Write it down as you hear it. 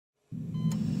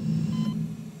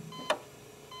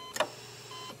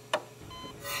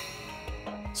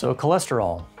So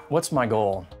cholesterol, what's my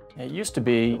goal? It used to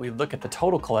be we'd look at the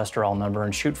total cholesterol number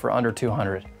and shoot for under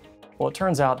 200. Well, it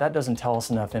turns out that doesn't tell us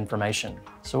enough information.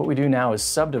 So what we do now is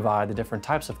subdivide the different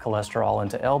types of cholesterol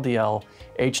into LDL,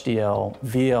 HDL,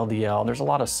 VLDL, and there's a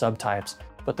lot of subtypes.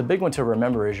 But the big one to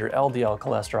remember is your LDL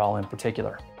cholesterol in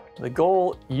particular. The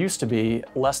goal used to be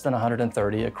less than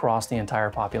 130 across the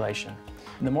entire population.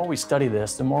 And the more we study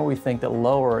this, the more we think that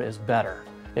lower is better.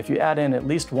 If you add in at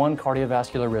least one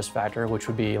cardiovascular risk factor, which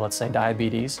would be, let's say,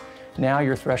 diabetes, now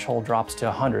your threshold drops to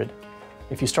 100.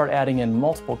 If you start adding in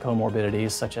multiple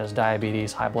comorbidities such as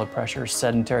diabetes, high blood pressure,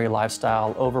 sedentary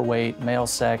lifestyle, overweight, male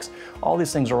sex, all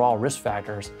these things are all risk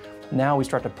factors. Now we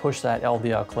start to push that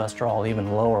LDL cholesterol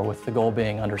even lower, with the goal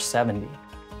being under 70.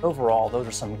 Overall, those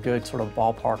are some good sort of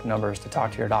ballpark numbers to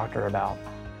talk to your doctor about.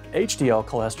 HDL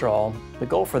cholesterol, the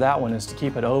goal for that one is to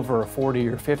keep it over 40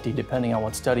 or 50 depending on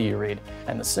what study you read.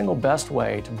 And the single best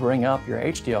way to bring up your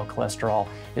HDL cholesterol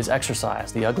is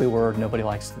exercise, the ugly word nobody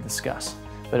likes to discuss.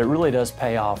 But it really does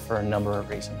pay off for a number of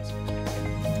reasons.